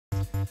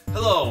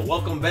Hello,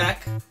 welcome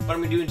back. What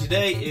I'm doing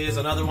today is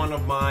another one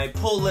of my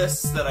pull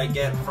lists that I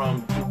get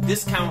from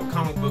Discount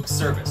Comic Book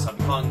Service. I'll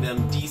be calling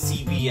them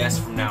DCBS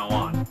from now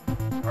on.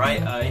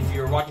 Alright, if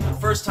you're watching for the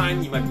first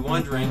time, you might be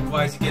wondering,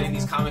 why is he getting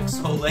these comics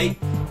so late?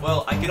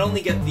 Well, I can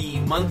only get the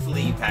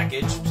monthly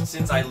package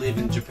since I live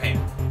in Japan.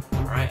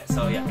 Alright,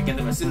 so yeah, I get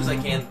them as soon as I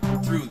can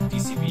through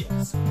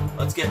DCBS.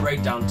 Let's get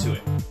right down to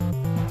it.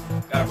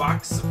 Got a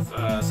box of,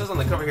 it says on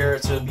the cover here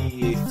it's going to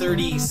be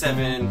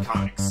 37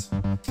 comics.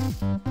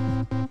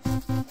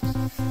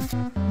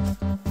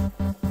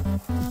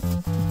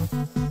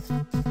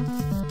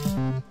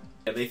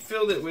 Yeah, they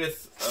filled it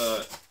with,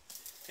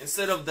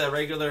 instead of the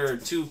regular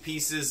 2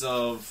 pieces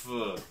of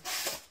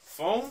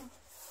foam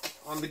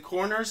on the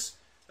corners,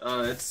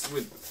 it's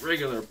with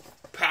regular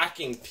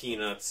packing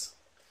peanuts.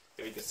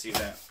 If you can see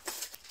that.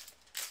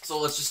 So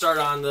let's just start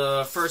on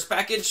the first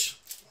package.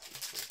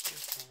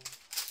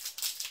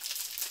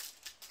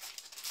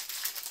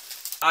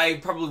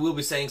 I probably will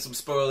be saying some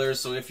spoilers,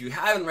 so if you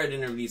haven't read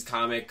any of these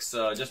comics,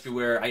 just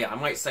beware. I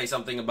might say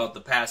something about the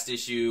past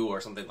issue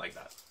or something like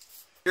that.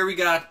 Here we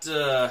got,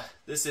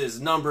 this is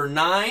number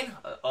 9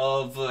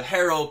 of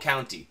Harrow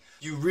County.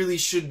 You really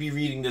should be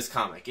reading this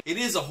comic. It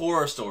is a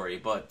horror story,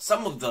 but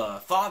some of the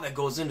thought that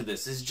goes into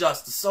this is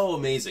just so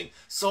amazing.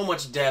 So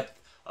much depth,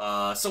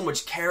 so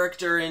much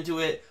character into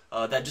it,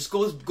 that just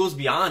goes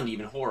beyond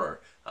even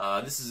horror.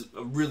 This is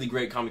a really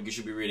great comic you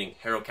should be reading,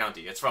 Harrow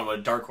County. It's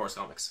from Dark Horse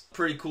Comics.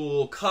 Pretty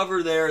cool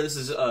cover there. This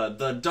is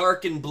the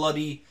Dark and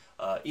Bloody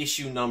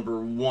issue number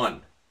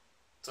 1.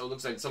 So it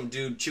looks like some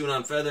dude chewing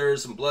on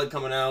feathers, some blood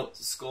coming out,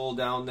 skull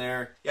down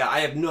there. Yeah,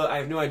 I have no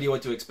idea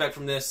what to expect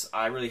from this.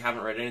 I really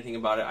haven't read anything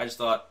about it. I just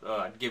thought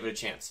I'd give it a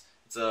chance.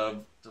 It's a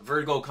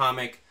Vertigo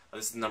comic.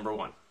 This is number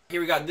 1.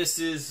 Here we got, this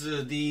is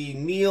the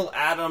Neil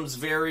Adams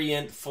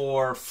variant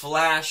for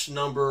Flash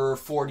number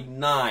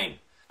 49.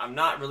 I'm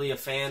not really a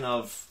fan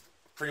of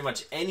pretty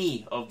much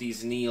any of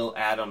these Neil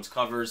Adams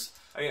covers.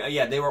 I mean,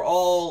 yeah, they were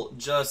all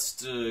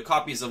just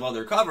copies of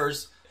other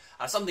covers.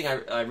 Something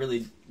I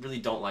really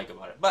don't like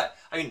about it. But,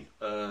 I mean,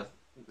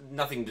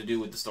 nothing to do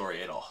with the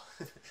story at all.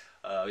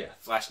 Yeah,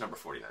 Flash number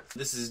 49.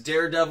 This is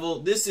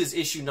Daredevil. This is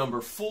issue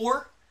number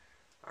 4.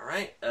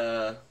 Alright,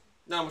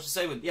 not much to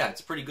say, but yeah, it's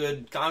a pretty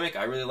good comic.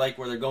 I really like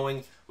where they're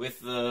going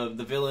with the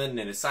villain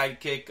and his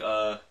sidekick.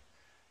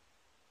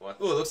 What?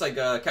 Oh, it looks like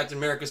Captain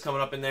America's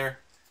coming up in there.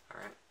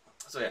 Alright,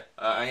 so yeah,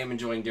 I am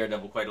enjoying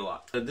Daredevil quite a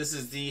lot. This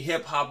is the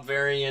hip-hop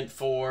variant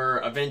for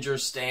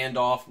Avengers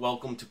Standoff,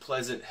 Welcome to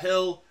Pleasant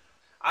Hill.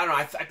 I don't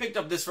know, I picked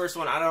up this first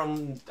one. I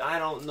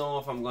don't know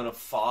if I'm gonna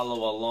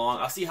follow along.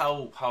 I'll see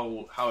how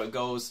it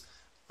goes,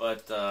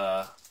 but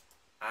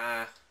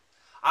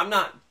I'm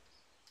not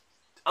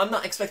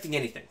expecting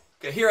anything.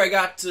 Okay, here I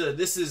got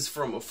this is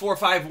from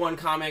 451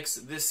 Comics.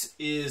 This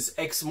is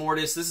Ex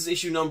Mortis. This is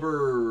issue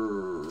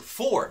number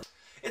 4.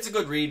 It's a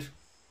good read.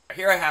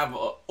 Here I have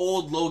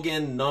Old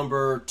Logan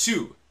number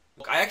 2.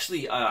 I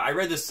actually I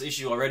read this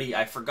issue already.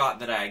 I forgot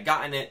that I had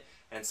gotten it,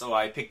 and so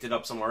I picked it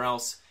up somewhere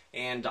else,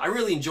 and I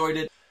really enjoyed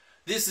it.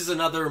 This is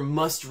another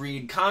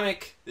must-read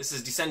comic. This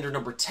is Descender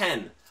number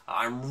 10.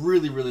 I'm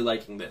really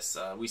liking this.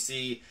 We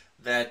see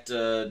that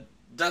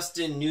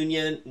Dustin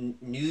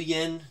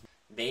Nguyen,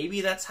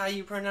 maybe that's how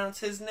you pronounce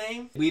his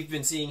name? We've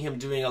been seeing him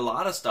doing a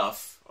lot of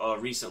stuff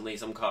recently,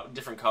 some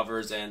different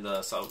covers and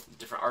some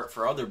different art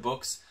for other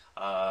books.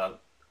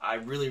 I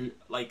really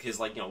like his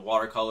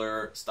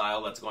watercolor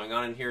style that's going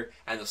on in here,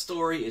 and the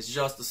story is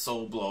just a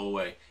soul blow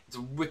away. It's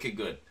wicked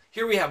good.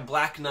 Here we have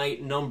Black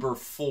Knight number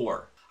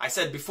 4. I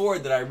said before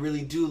that I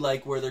really do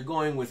like where they're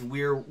going with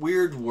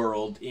Weird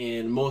World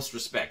in most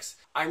respects.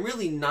 I'm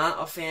really not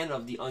a fan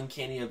of the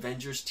Uncanny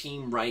Avengers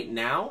team right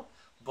now,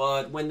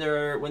 but when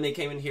they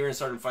came in here and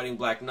started fighting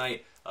Black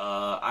Knight,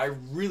 I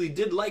really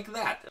did like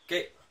that.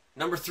 Okay,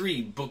 number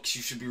 3 books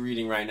you should be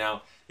reading right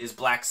now is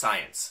Black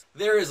Science.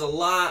 There is a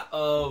lot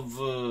of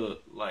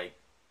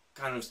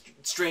kind of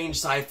strange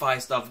sci-fi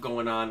stuff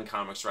going on in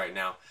comics right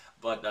now.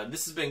 But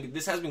this has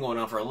been going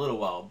on for a little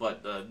while,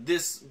 but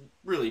this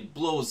really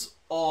blows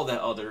all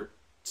that other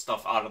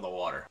stuff out of the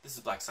water. This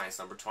is Black Science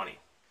number 20.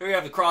 Here we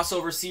have the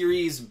crossover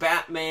series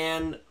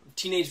Batman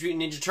Teenage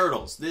Mutant Ninja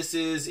Turtles. This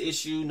is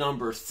issue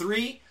number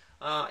 3.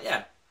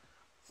 Yeah,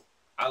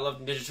 I love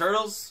Ninja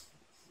Turtles.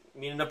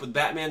 Meeting up with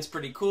Batman's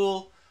pretty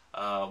cool.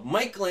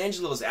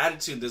 Michelangelo's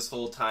attitude this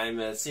whole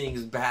time, seeing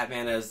his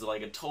Batman as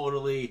like a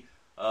totally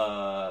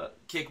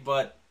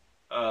kick-butt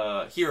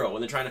hero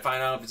when they're trying to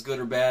find out if it's good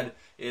or bad,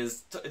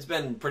 it's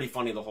been pretty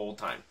funny the whole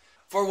time.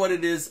 For what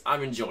it is,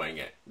 I'm enjoying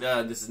it.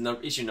 This is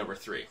issue number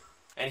 3.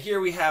 And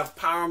here we have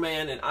Power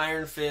Man and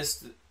Iron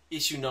Fist,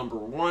 issue number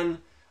 1.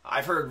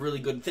 I've heard really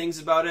good things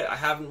about it. I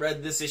haven't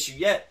read this issue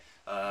yet,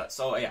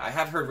 so yeah, I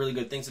have heard really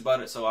good things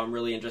about it, so I'm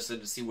really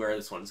interested to see where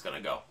this one's going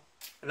to go.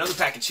 Another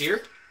package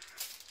here.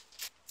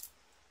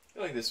 I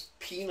feel like there's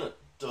peanut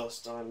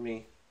dust on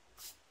me.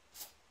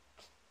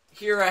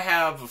 Here I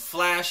have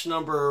Flash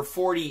number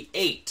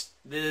 48.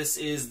 This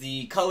is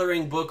the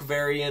coloring book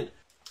variant.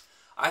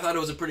 I thought it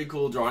was a pretty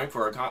cool drawing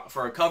for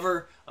a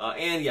cover,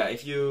 and yeah,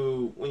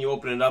 when you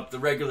open it up, the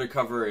regular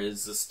cover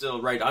is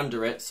still right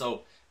under it,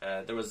 so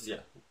there was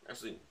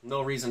actually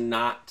no reason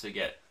not to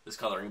get this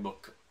coloring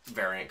book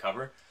variant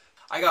cover.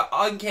 I got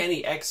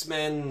Uncanny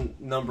X-Men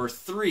number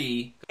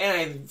 3, and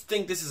I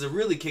think this is a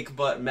really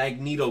kick-butt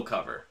Magneto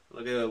cover.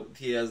 Look at what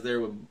he has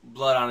there with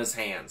blood on his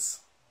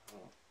hands.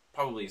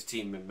 Probably his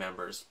team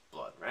members'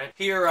 blood, right?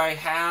 Here I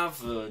have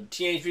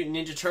Teenage Mutant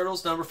Ninja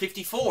Turtles number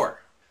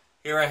 54.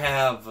 Here I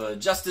have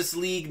Justice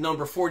League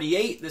number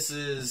 48. This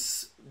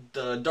is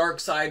the Dark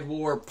Side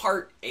War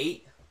Part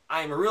 8.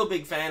 I'm a real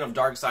big fan of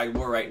Dark Side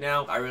War right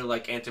now. I really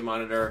like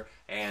Anti-Monitor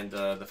and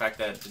the fact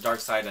that the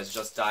Dark Side has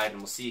just died, and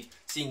we'll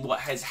seeing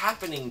what is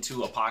happening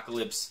to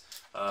Apocalypse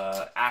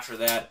after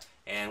that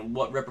and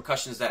what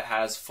repercussions that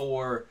has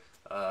for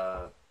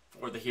the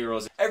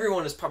heroes.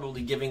 Everyone is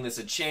probably giving this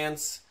a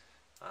chance.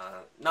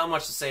 Not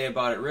much to say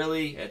about it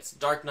really. It's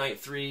Dark Knight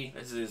 3.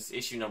 This is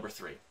issue number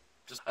 3.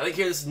 I think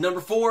here this is number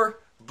 4.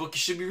 The book you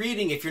should be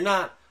reading if you're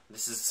not.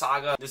 This is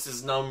Saga. This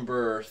is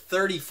number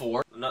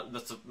 34.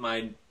 That's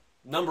my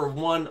number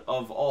 1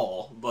 of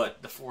all,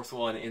 but the 4th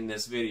one in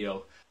this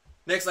video.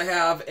 Next I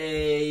have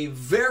a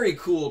very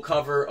cool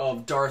cover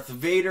of Darth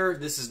Vader.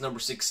 This is number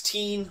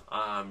 16.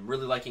 I'm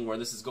really liking where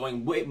this is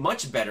going.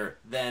 Much better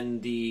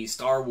than the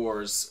Star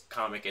Wars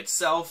comic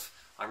itself.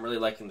 I'm really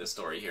liking this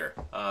story here.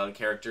 The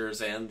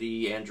characters and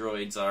the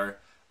androids are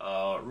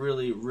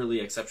really,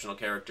 really exceptional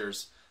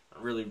characters.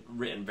 Really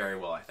written very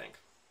well, I think.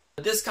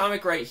 This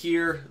comic right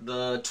here,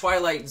 the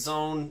Twilight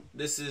Zone,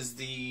 this is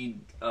the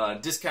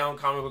discount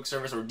comic book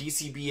service, or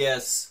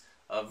DCBS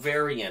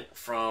variant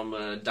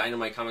from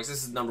Dynamite Comics.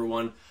 This is number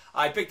 1.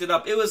 I picked it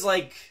up. It was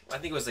like, I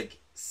think it was like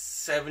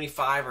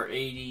 75 or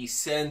 80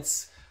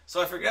 cents.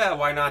 So I figured,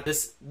 why not?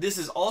 This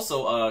is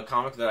also a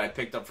comic that I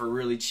picked up for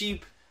really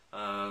cheap.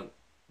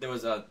 There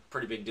was a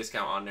pretty big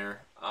discount on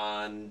there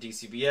on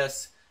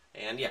DCBS.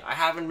 And yeah, I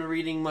haven't been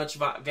reading much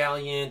about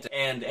Valiant,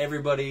 and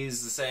everybody's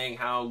saying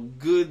how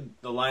good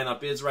the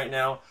lineup is right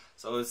now.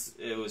 So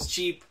it was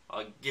cheap.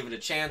 I'll give it a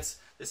chance.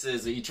 This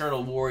is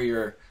Eternal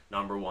Warrior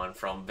number 1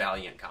 from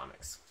Valiant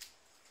Comics.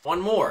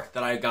 One more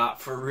that I got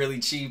for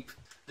really cheap.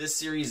 This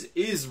series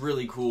is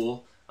really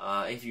cool.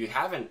 If you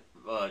haven't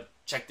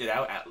checked it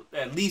out,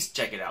 at least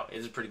check it out.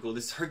 It's pretty cool.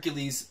 This is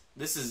Hercules.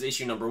 This is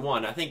issue number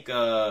 1. I think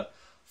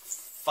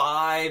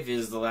 5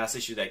 is the last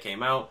issue that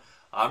came out.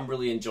 I'm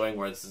really enjoying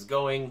where this is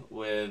going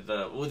with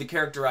the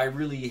character I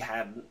really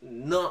had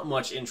not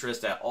much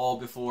interest at all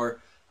before.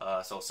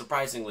 So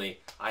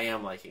surprisingly, I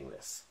am liking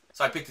this.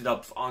 So I picked it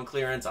up on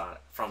clearance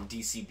from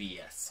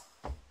DCBS.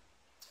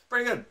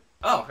 Pretty good.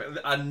 Oh,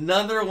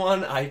 another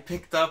one I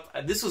picked up.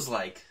 This was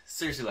like,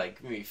 seriously,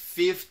 like maybe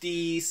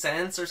 50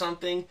 cents or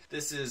something.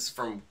 This is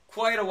from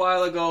quite a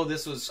while ago.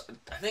 This was,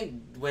 I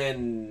think,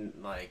 when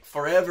like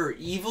Forever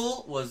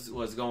Evil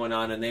was going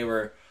on, and they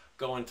were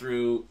going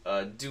through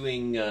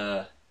doing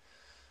the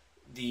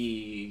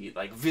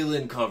like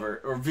villain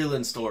cover or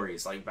villain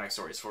stories, like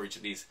backstories for each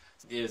of these.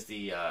 Is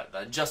the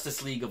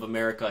Justice League of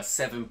America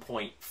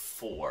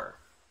 7.4.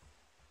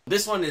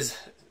 This one is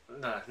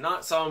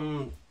not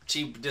some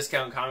cheap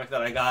discount comic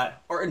that I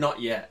got, or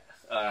not yet,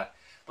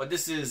 but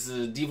this is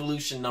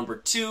Devolution number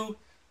 2.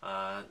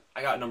 I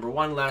got number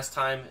 1 last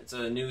time. It's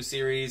a new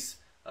series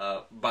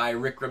by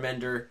Rick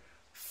Remender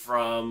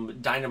from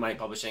Dynamite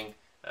Publishing.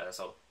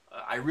 So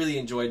I really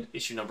enjoyed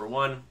issue number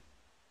 1.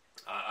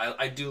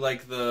 I do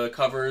like the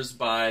covers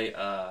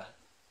by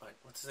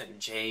what's his name,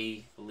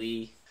 Jay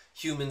Lee.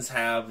 Humans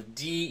have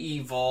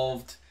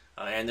de-evolved,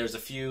 and there's a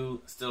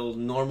few still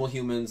normal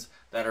humans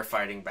that are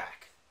fighting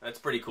back. That's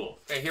pretty cool.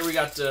 Okay, here we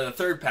got the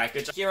 3rd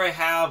package. Here I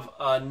have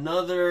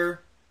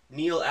another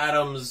Neil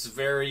Adams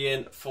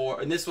variant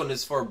and this one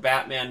is for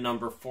Batman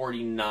number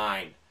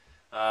 49.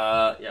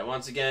 Yeah,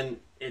 once again,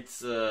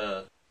 it's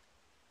I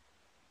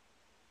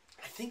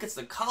think it's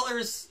the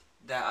colors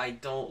that I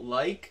don't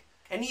like.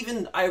 And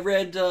even I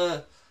read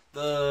the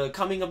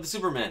Coming of the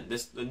Superman,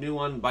 the new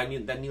one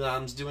that Neil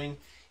Adams doing.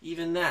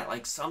 Even that,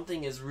 like,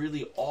 something is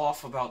really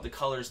off about the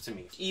colors to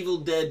me. Evil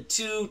Dead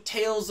 2,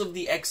 Tales of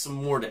the Ex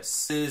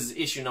Mortis. This is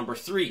issue number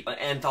 3, an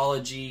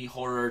anthology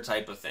horror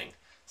type of thing.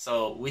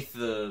 So with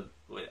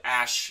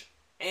Ash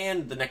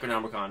and the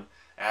Necronomicon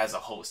as a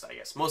host, I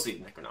guess, mostly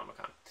the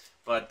Necronomicon.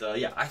 But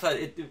yeah, I thought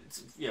it's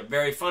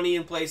very funny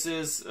in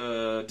places,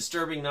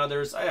 disturbing in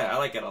others. I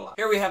like it a lot.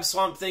 Here we have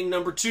Swamp Thing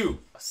number 2,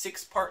 a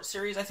 6-part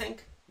series, I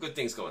think. Good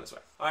things going this way.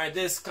 All right,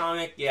 this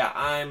comic, yeah,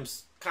 I'm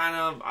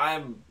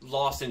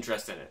lost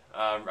interest in it.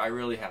 I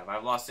really have.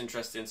 I've lost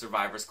interest in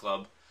Survivor's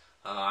Club.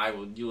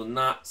 You will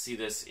not see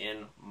this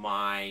in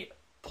my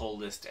pull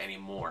list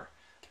anymore.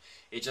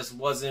 It just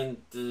wasn't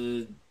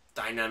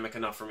dynamic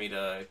enough for me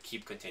to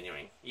keep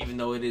continuing, even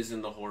though it is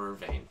in the horror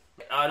vein.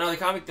 Another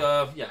comic,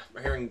 yeah,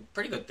 we're hearing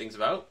pretty good things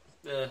about,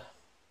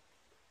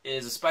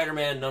 is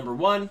Spider-Man number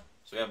 1.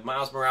 So we have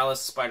Miles Morales,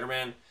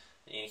 Spider-Man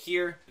in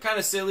here. Kind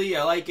of silly,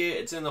 I like it.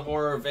 It's in the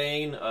horror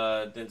vein.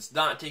 It's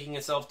not taking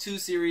itself too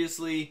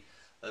seriously.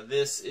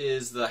 This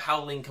is the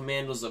Howling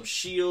Commandos of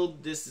S.H.I.E.L.D.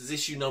 This is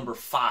issue number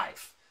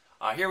 5.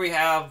 Here we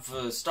have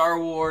Star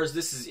Wars.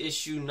 This is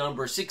issue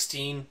number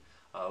 16.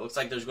 Looks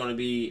like there's going to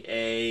be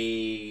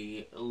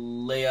a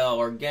Leia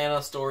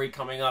Organa story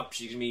coming up.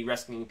 She's going to be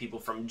rescuing people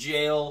from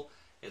jail,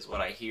 is what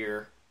I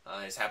hear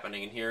is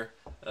happening in here.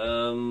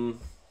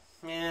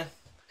 Yeah.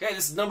 Okay,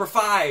 this is number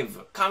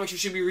 5. Comics you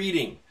should be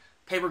reading.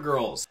 Paper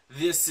Girls.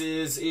 This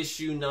is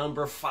issue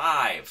number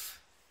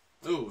 5.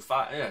 Ooh,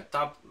 5. Yeah,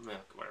 top. Yeah,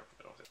 whatever.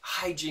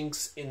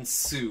 Hijinks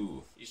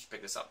ensue. You should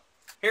pick this up.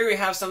 Here we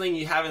have something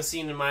you haven't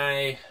seen in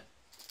my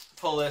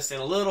pull list in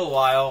a little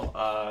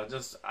while.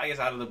 Just, I guess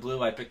out of the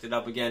blue, I picked it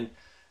up again.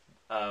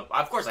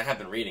 Of course, I have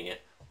been reading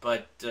it,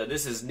 but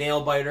this is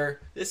Nailbiter.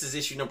 This is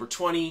issue number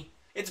 20.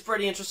 It's a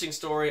pretty interesting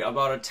story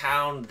about a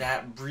town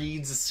that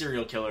breeds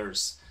serial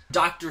killers.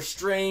 Doctor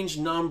Strange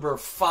number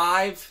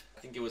 5. I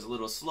think it was a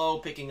little slow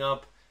picking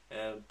up,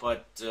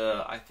 but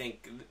I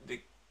think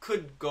it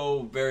could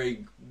go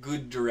very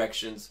good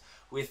directions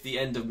with the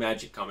end of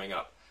Magic coming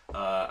up.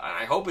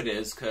 I hope it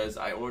is, because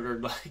I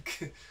ordered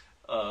like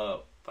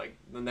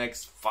the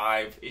next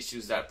 5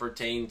 issues that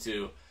pertain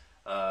to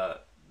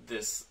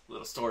this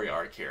little story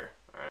arc here.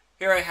 All right.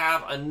 Here I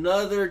have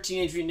another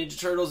Teenage Mutant Ninja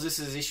Turtles. This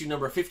is issue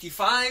number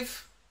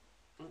 55.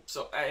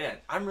 So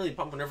I'm really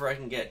pumped whenever I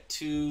can get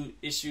 2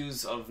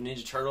 issues of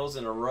Ninja Turtles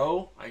in a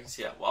row. I can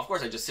see that. Well, of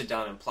course, I just sit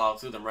down and plow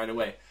through them right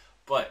away,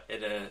 but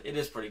it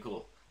is pretty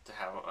cool to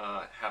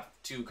have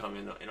 2 come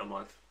in a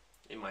month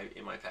in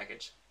my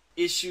package.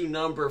 Issue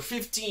number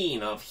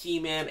 15 of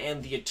He-Man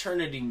and the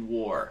Eternity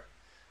War.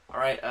 All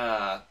right.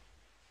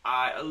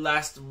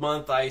 Last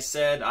month I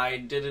said I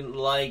didn't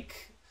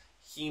like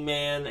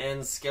He-Man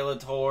and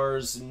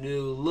Skeletor's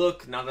new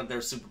look now that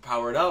they're super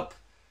powered up.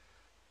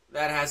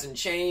 That hasn't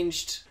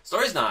changed.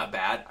 Story's not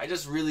bad. I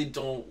just really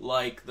don't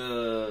like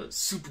the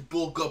super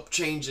bulk up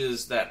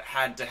changes that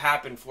had to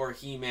happen for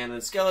He-Man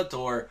and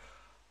Skeletor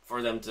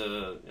for them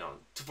to,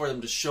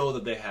 show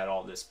that they had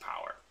all this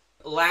power.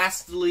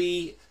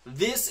 Lastly,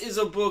 this is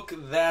a book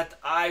that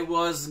I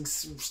was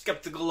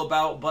skeptical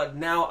about, but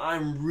now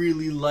I'm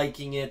really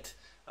liking it.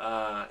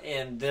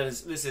 And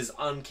this is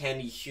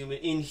Uncanny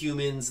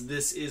Inhumans.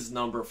 This is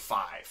number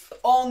 5.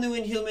 All new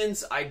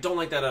Inhumans, I don't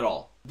like that at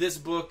all. This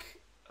book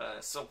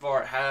so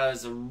far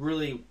has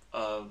really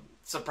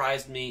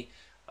surprised me,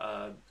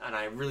 and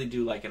I really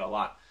do like it a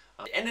lot.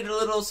 It ended a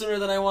little sooner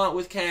than I want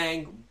with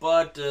Kang,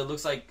 but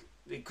looks like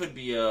it could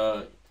be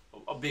a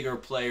bigger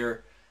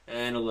player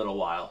in a little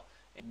while.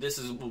 This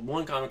is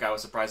one comic I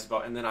was surprised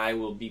about, and then I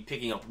will be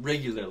picking up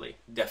regularly,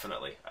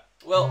 definitely.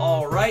 Well,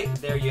 alright,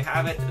 there you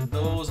have it.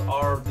 Those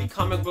are the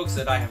comic books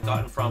that I have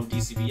gotten from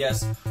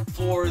DCBS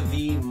for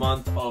the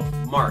month of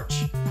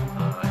March.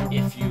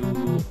 If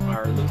you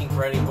are looking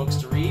for any books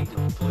to read,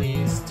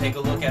 please take a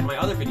look at my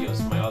other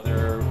videos, my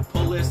other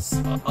pull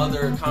lists,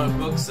 other comic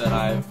books that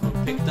I've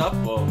picked up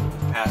over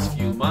the past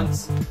few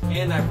months,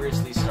 and I've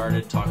recently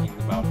started talking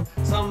about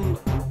some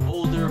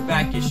older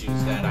back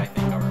issues that I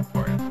think are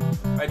important.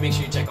 Alright, make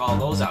sure you check all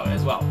those out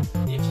as well.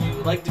 If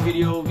you liked the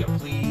video,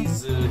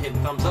 please hit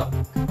thumbs up.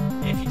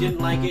 If you didn't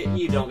like it,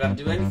 you don't gotta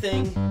do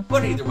anything.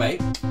 But either way,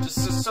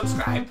 just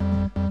subscribe.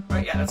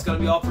 Alright, yeah, that's gonna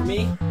be all for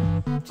me.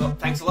 So,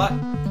 thanks a lot.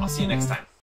 I'll see you next time.